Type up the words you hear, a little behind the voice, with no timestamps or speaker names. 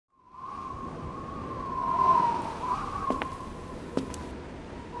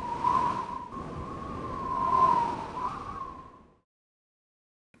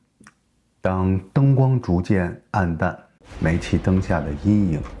当灯光逐渐暗淡，煤气灯下的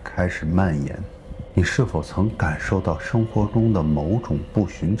阴影开始蔓延，你是否曾感受到生活中的某种不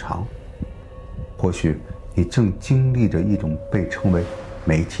寻常？或许你正经历着一种被称为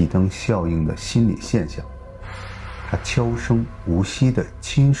煤气灯效应的心理现象，它悄声无息地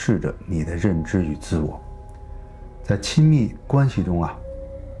侵蚀着你的认知与自我。在亲密关系中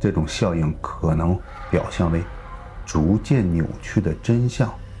这种效应可能表现为逐渐扭曲的真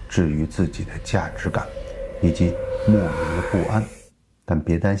相，至于自己的价值感以及莫名的不安。但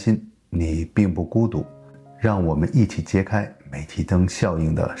别担心，你并不孤独，让我们一起揭开煤气灯效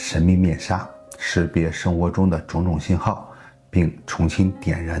应的神秘面纱，识别生活中的种种信号，并重新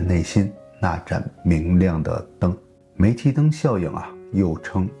点燃内心那盏明亮的灯。煤气灯效应又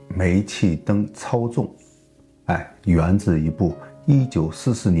称煤气灯操纵，源自一部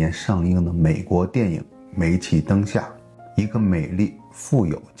1944年上映的美国电影《煤气灯下》。一个美丽、富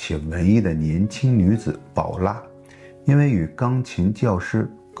有且文艺的年轻女子宝拉，因为与钢琴教师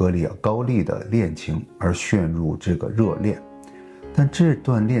格里高利的恋情而陷入这个热恋，但这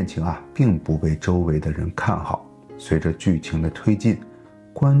段恋情并不被周围的人看好。随着剧情的推进，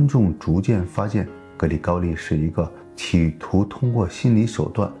观众逐渐发现格里高利是一个企图通过心理手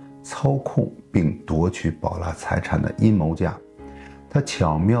段操控并夺取宝拉财产的阴谋家。他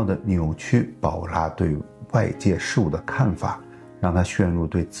巧妙地扭曲宝拉对外界事物的看法，让他陷入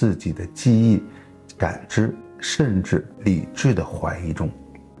对自己的记忆、感知甚至理智的怀疑中。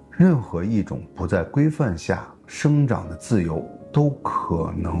任何一种不在规范下生长的自由都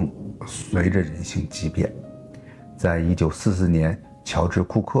可能随着人性畸变。在1944年，乔治·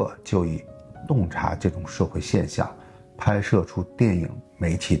库克就以洞察这种社会现象，拍摄出电影《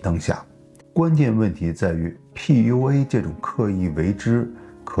煤气灯下》。关键问题在于 PUA 这种刻意为之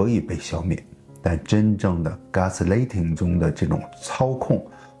可以被消灭，但真正的 gaslighting 中的这种操控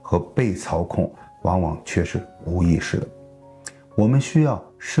和被操控往往却是无意识的。我们需要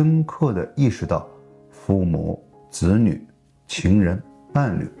深刻地意识到，父母、子女、情人、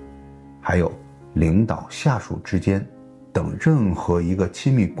伴侣，还有领导、下属之间等任何一个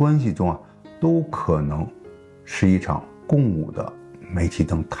亲密关系中都可能是一场共舞的煤气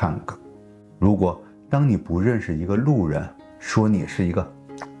灯探戈。如果当你不认识一个路人说你是一个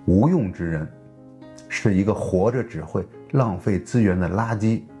无用之人，是一个活着只会浪费资源的垃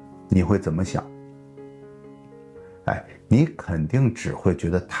圾，你会怎么想？你肯定只会觉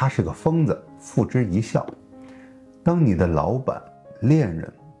得他是个疯子，付之一笑。当你的老板、恋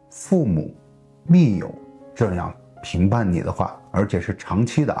人、父母、密友这样评判你的话，而且是长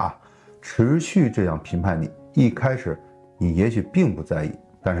期的持续这样评判你，一开始你也许并不在意，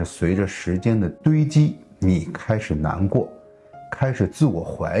但是随着时间的堆积，你开始难过，开始自我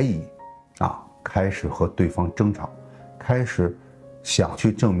怀疑开始和对方争吵，开始想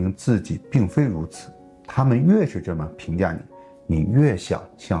去证明自己并非如此。他们越是这么评价你，你越想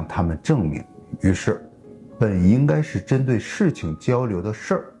向他们证明。于是本应该是针对事情交流的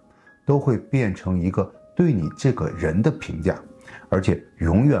事儿，都会变成一个对你这个人的评价，而且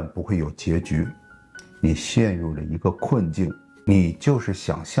永远不会有结局。你陷入了一个困境，你就是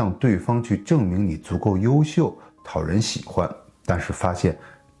想向对方去证明你足够优秀，讨人喜欢，但是发现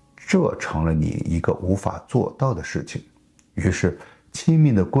这成了你一个无法做到的事情。于是亲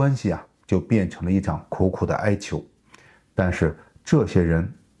密的关系就变成了一场苦苦的哀求。但是这些人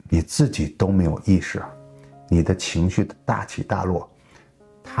你自己都没有意识你的情绪的大起大落，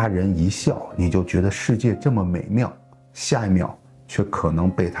他人一笑你就觉得世界这么美妙，下一秒却可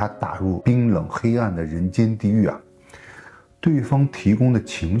能被他打入冰冷黑暗的人间地狱对方提供的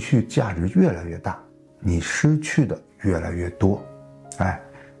情绪价值越来越大，你失去的越来越多。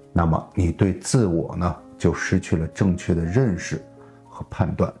那么你对自我呢，就失去了正确的认识和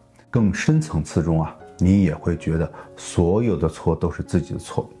判断。更深层次中你也会觉得所有的错都是自己的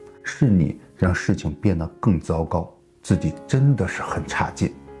错，是你让事情变得更糟糕，自己真的是很差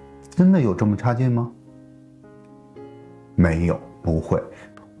劲。真的有这么差劲吗？没有，不会。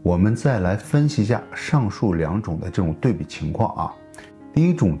我们再来分析一下上述两种的这种对比情况第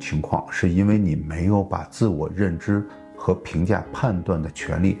一种情况是因为你没有把自我认知和评价判断的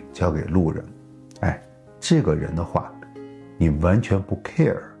权利交给路人，这个人的话你完全不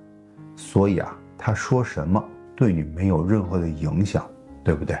care， 所以他说什么对你没有任何的影响，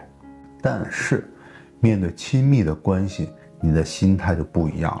对不对？但是面对亲密的关系，你的心态就不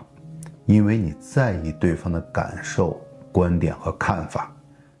一样了，因为你在意对方的感受、观点和看法，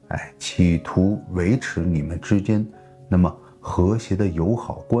企图维持你们之间那么和谐的友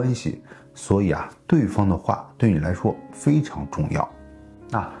好关系，所以对方的话对你来说非常重要。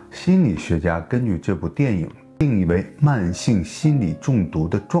心理学家根据这部电影定义为慢性心理中毒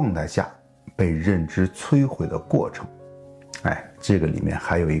的状态下被认知摧毁的过程。这个里面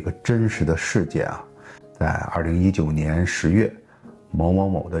还有一个真实的事件啊，在2019年10月，某某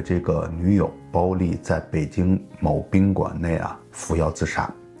某的这个女友包丽在北京某宾馆内服药自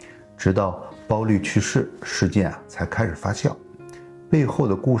杀，直到包丽去世，事件才开始发酵，背后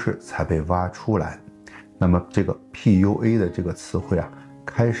的故事才被挖出来。那么这个 PUA 的这个词汇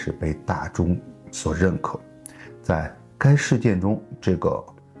开始被大众所认可。在该事件中，这个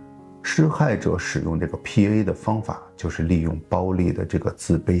施害者使用这个 PUA 的方法，就是利用包丽的这个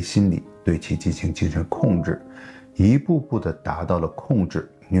自卑心理对其进行精神控制，一步步的达到了控制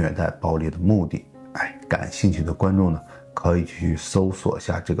虐待包丽的目的。感兴趣的观众呢，可以去搜索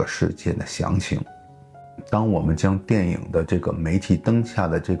下这个事件的详情。当我们将电影的这个煤气灯下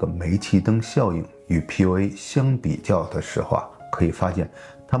的这个煤气灯效应与 PUA 相比较的时候可以发现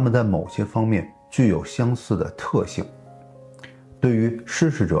他们在某些方面具有相似的特性。对于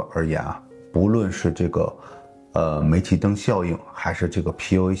施施者而言不论是这个煤气灯效应还是这个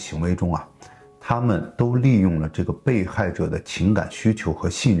PUA 行为中他们都利用了这个被害者的情感需求和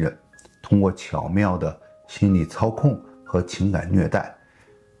信任，通过巧妙的心理操控和情感虐待，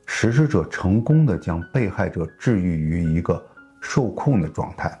实施者成功地将被害者置于于一个受控的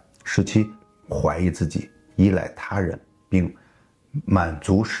状态，使其怀疑自己，依赖他人，并满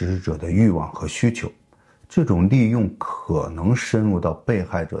足实施者的欲望和需求。这种利用可能深入到被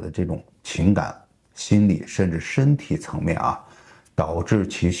害者的这种情感、心理甚至身体层面导致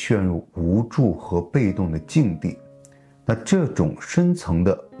其陷入无助和被动的境地。那这种深层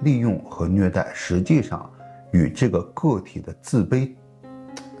的利用和虐待，实际上与这个个体的自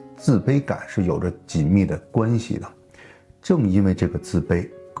卑感是有着紧密的关系的。正因为这个自卑，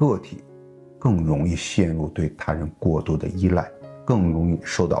个体更容易陷入对他人过度的依赖，更容易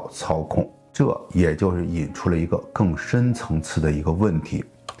受到操控。这也就是引出了一个更深层次的一个问题：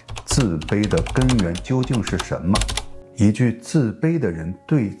自卑的根源究竟是什么？一句自卑的人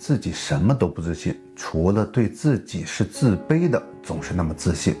对自己什么都不自信，除了对自己是自卑的总是那么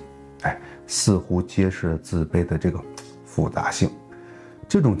自信。似乎揭示了自卑的这个复杂性。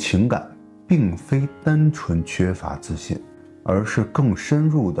这种情感并非单纯缺乏自信，而是更深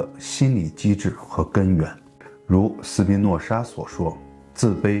入的心理机制和根源。如斯宾诺莎所说，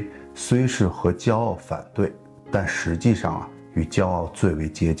自卑虽是和骄傲反对，但实际上与骄傲最为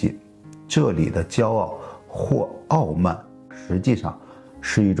接近。这里的骄傲或傲慢，实际上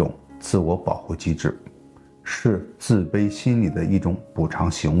是一种自我保护机制，是自卑心理的一种补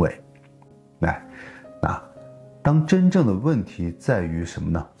偿行为。当真正的问题在于什么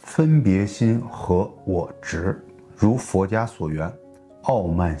呢？分别心和我执。如佛家所言，傲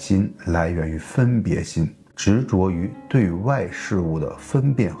慢心来源于分别心，执着于对外事物的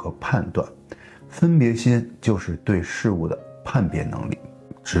分辨和判断。分别心就是对事物的判别能力，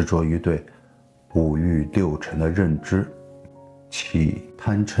执着于对五欲六尘的认知，起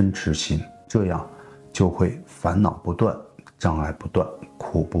贪嗔痴心，这样就会烦恼不断，障碍不断，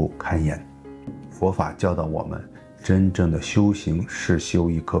苦不堪言。佛法教导我们，真正的修行是修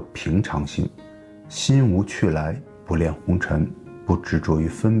一颗平常心，心无去来，不恋红尘，不执着于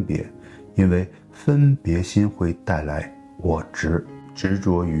分别，因为分别心会带来我执，执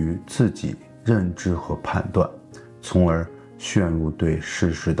着于自己认知和判断，从而陷入对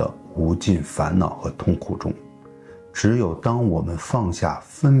世事的无尽烦恼和痛苦中。只有当我们放下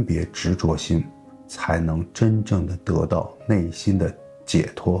分别执着心，才能真正的得到内心的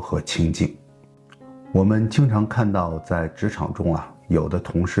解脱和清净。我们经常看到在职场中有的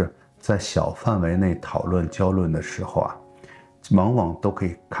同事在小范围内讨论交论的时候往往都可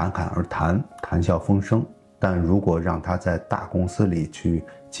以侃侃而谈，谈笑风生，但如果让他在大公司里去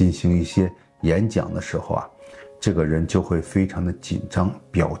进行一些演讲的时候这个人就会非常的紧张，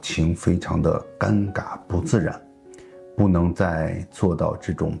表情非常的尴尬不自然，不能再做到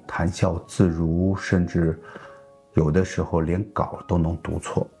这种谈笑自如，甚至有的时候连稿都能读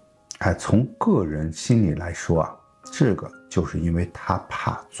错。从个人心理来说这个就是因为他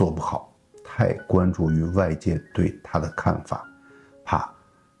怕做不好，太关注于外界对他的看法，怕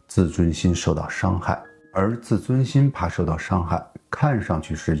自尊心受到伤害。而自尊心怕受到伤害，看上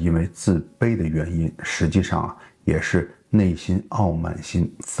去是因为自卑的原因，实际上也是内心傲慢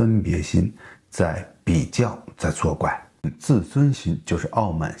心、分别心在比较，在作怪。自尊心就是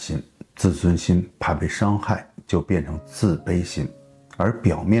傲慢心，自尊心怕被伤害，就变成自卑心。而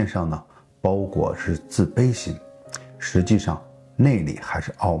表面上呢，包裹是自卑心，实际上内里还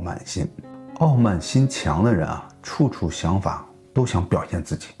是傲慢心。傲慢心强的人处处想法都想表现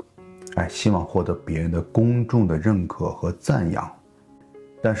自己，希望获得别人的公众的认可和赞扬。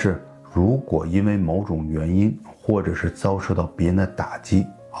但是如果因为某种原因，或者是遭受到别人的打击，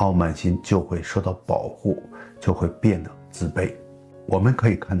傲慢心就会受到保护，就会变得自卑。我们可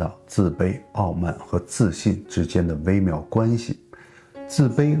以看到自卑、傲慢和自信之间的微妙关系。自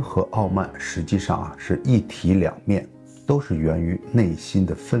卑和傲慢实际上是一体两面，都是源于内心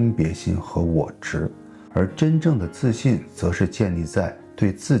的分别心和我执，而真正的自信则是建立在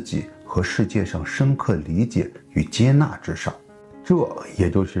对自己和世界上深刻理解与接纳之上。这也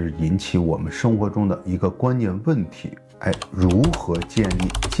就是引起我们生活中的一个关键问题，如何建立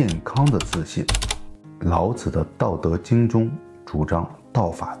健康的自信？老子的《道德经》中主张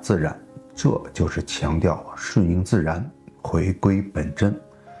道法自然，这就是强调顺应自然，回归本真。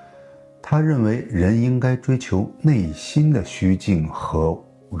他认为人应该追求内心的虚静和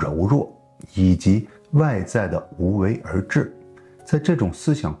柔弱，以及外在的无为而治。在这种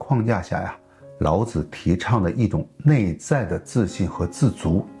思想框架下老子提倡的一种内在的自信和自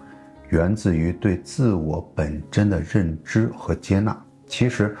足，源自于对自我本真的认知和接纳。其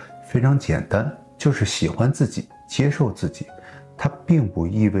实非常简单，就是喜欢自己，接受自己。它并不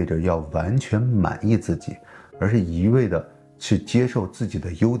意味着要完全满意自己，而是一味的去接受自己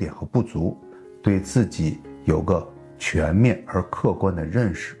的优点和不足，对自己有个全面而客观的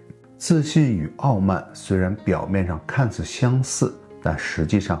认识。自信与傲慢虽然表面上看似相似，但实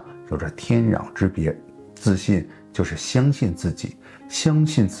际上有着天壤之别。自信就是相信自己，相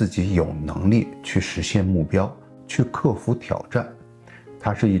信自己有能力去实现目标，去克服挑战，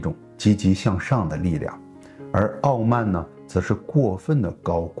它是一种积极向上的力量。而傲慢呢，则是过分的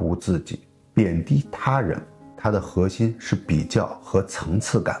高估自己，贬低他人。它的核心是比较和层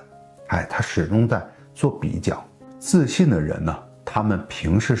次感，它始终在做比较。自信的人呢，他们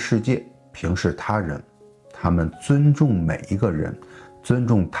平视世界，平视他人，他们尊重每一个人，尊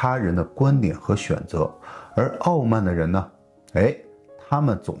重他人的观点和选择。而傲慢的人呢，他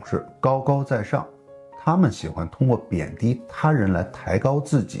们总是高高在上，他们喜欢通过贬低他人来抬高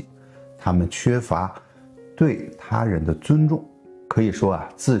自己，他们缺乏对他人的尊重。可以说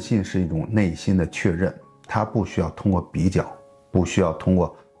自信是一种内心的确认，它不需要通过比较，不需要通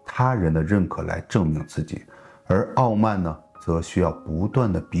过他人的认可来证明自己。而傲慢呢，则需要不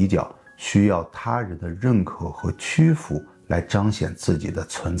断的比较，需要他人的认可和屈服来彰显自己的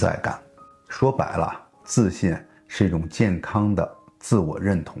存在感。说白了，自信是一种健康的自我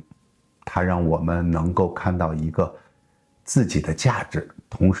认同，它让我们能够看到一个自己的价值，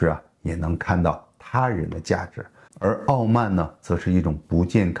同时也能看到他人的价值。而傲慢呢，则是一种不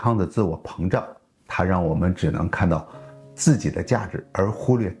健康的自我膨胀，它让我们只能看到自己的价值，而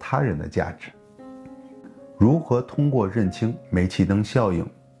忽略他人的价值。如何通过认清煤气灯效应，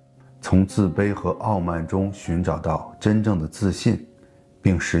从自卑和傲慢中寻找到真正的自信，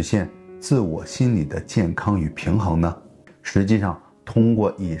并实现自我心理的健康与平衡呢？实际上，通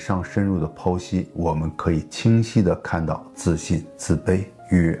过以上深入的剖析，我们可以清晰地看到自信、自卑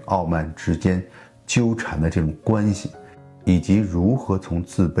与傲慢之间纠缠的这种关系，以及如何从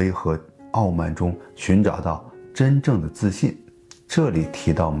自卑和傲慢中寻找到真正的自信。这里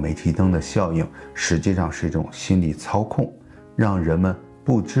提到煤气灯的效应，实际上是一种心理操控，让人们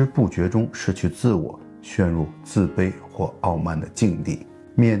不知不觉中失去自我，陷入自卑或傲慢的境地。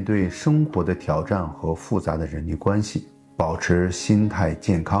面对生活的挑战和复杂的人际关系，保持心态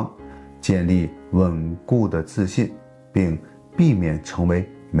健康，建立稳固的自信，并避免成为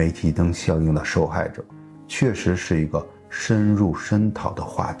煤气灯效应的受害者，确实是一个深入深讨的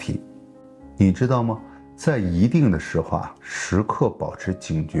话题。你知道吗？在一定的时候时刻保持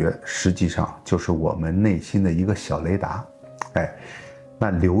警觉，实际上就是我们内心的一个小雷达。那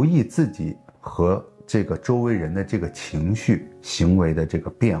留意自己和这个周围人的这个情绪行为的这个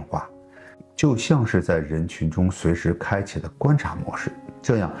变化，就像是在人群中随时开启的观察模式。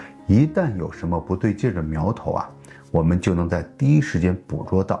这样一旦有什么不对劲的苗头我们就能在第一时间捕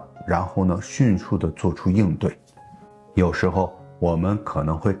捉到，然后呢迅速的做出应对。有时候我们可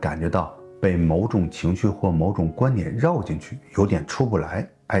能会感觉到被某种情绪或某种观点绕进去，有点出不来。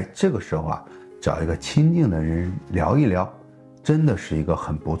这个时候找一个亲近的人聊一聊，真的是一个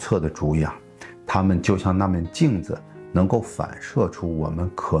很不错的主意他们就像那面镜子，能够反射出我们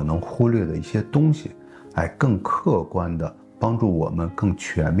可能忽略的一些东西，更客观的帮助我们更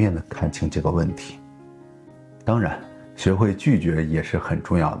全面的看清这个问题。当然，学会拒绝也是很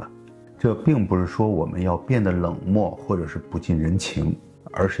重要的。这并不是说我们要变得冷漠或者是不近人情，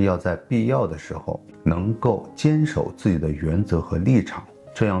而是要在必要的时候能够坚守自己的原则和立场。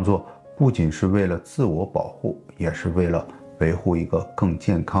这样做不仅是为了自我保护，也是为了维护一个更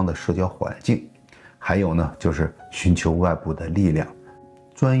健康的社交环境。还有呢，就是寻求外部的力量，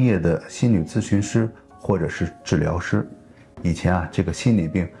专业的心理咨询师或者是治疗师。以前这个心理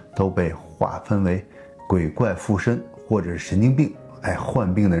病都被划分为鬼怪附身或者是神经病，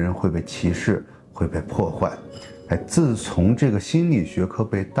患病的人会被歧视，会被破坏。自从这个心理学科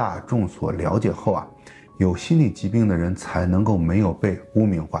被大众所了解后啊，有心理疾病的人才能够没有被污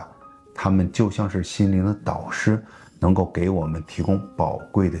名化，他们就像是心灵的导师，能够给我们提供宝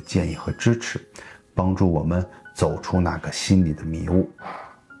贵的建议和支持，帮助我们走出那个心理的迷雾。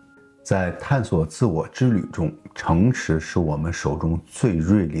在探索自我之旅中，诚实是我们手中最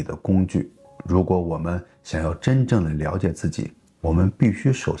锐利的工具。如果我们想要真正的了解自己，我们必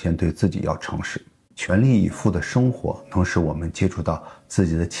须首先对自己要诚实。全力以赴的生活能使我们接触到自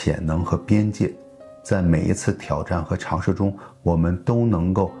己的潜能和边界，在每一次挑战和尝试中，我们都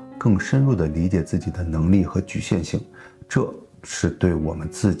能够更深入地理解自己的能力和局限性，这是对我们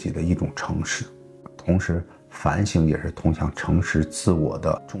自己的一种诚实。同时，反省也是通向诚实自我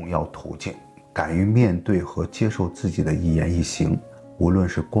的重要途径。敢于面对和接受自己的一言一行，无论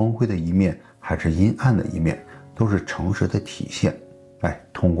是光辉的一面还是阴暗的一面，都是诚实的体现。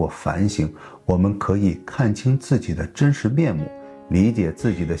通过反省，我们可以看清自己的真实面目，理解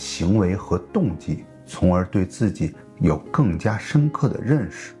自己的行为和动机，从而对自己有更加深刻的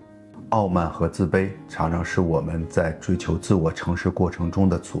认识。傲慢和自卑常常是我们在追求自我诚实过程中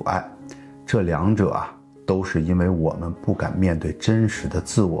的阻碍，这两者都是因为我们不敢面对真实的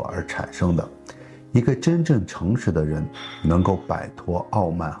自我而产生的。一个真正诚实的人能够摆脱傲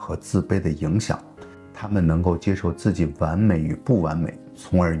慢和自卑的影响，他们能够接受自己完美与不完美，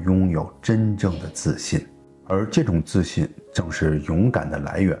从而拥有真正的自信。而这种自信正是勇敢的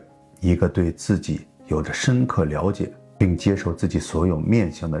来源。一个对自己有着深刻了解并接受自己所有面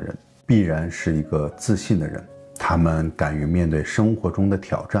向的人，必然是一个自信的人。他们敢于面对生活中的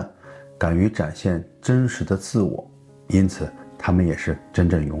挑战，敢于展现真实的自我，因此他们也是真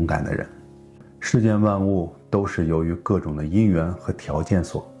正勇敢的人。世间万物都是由于各种的因缘和条件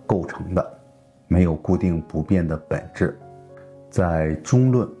所构成的，没有固定不变的本质。在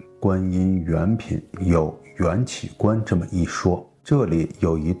中论观因缘品有缘起观这么一说，这里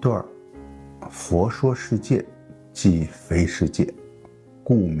有一段：佛说世界即非世界，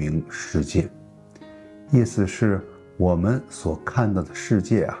故名世界。意思是我们所看到的世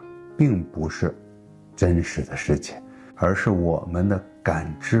界并不是真实的世界，而是我们的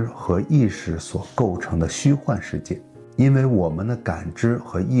感知和意识所构成的虚幻世界。因为我们的感知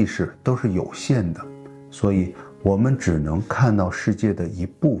和意识都是有限的，所以我们只能看到世界的一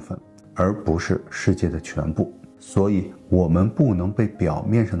部分，而不是世界的全部。所以我们不能被表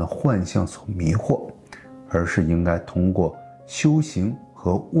面上的幻象所迷惑，而是应该通过修行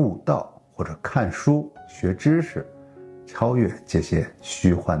和悟道，或者看书学知识，超越这些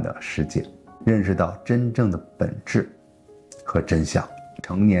虚幻的世界，认识到真正的本质和真相。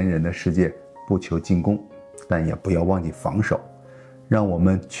成年人的世界不求进攻，但也不要忘记防守。让我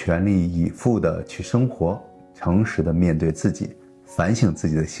们全力以赴地去生活，诚实地面对自己，反省自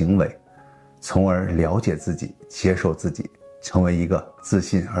己的行为，从而了解自己，接受自己，成为一个自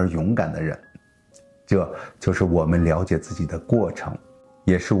信而勇敢的人。这就是我们了解自己的过程，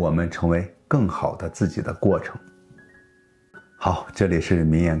也是我们成为更好的自己的过程。好，这里是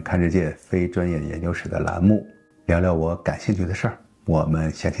明眼看世界非专业研究室的栏目，聊聊我感兴趣的事儿。我们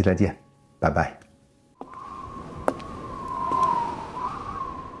下期再见，拜拜。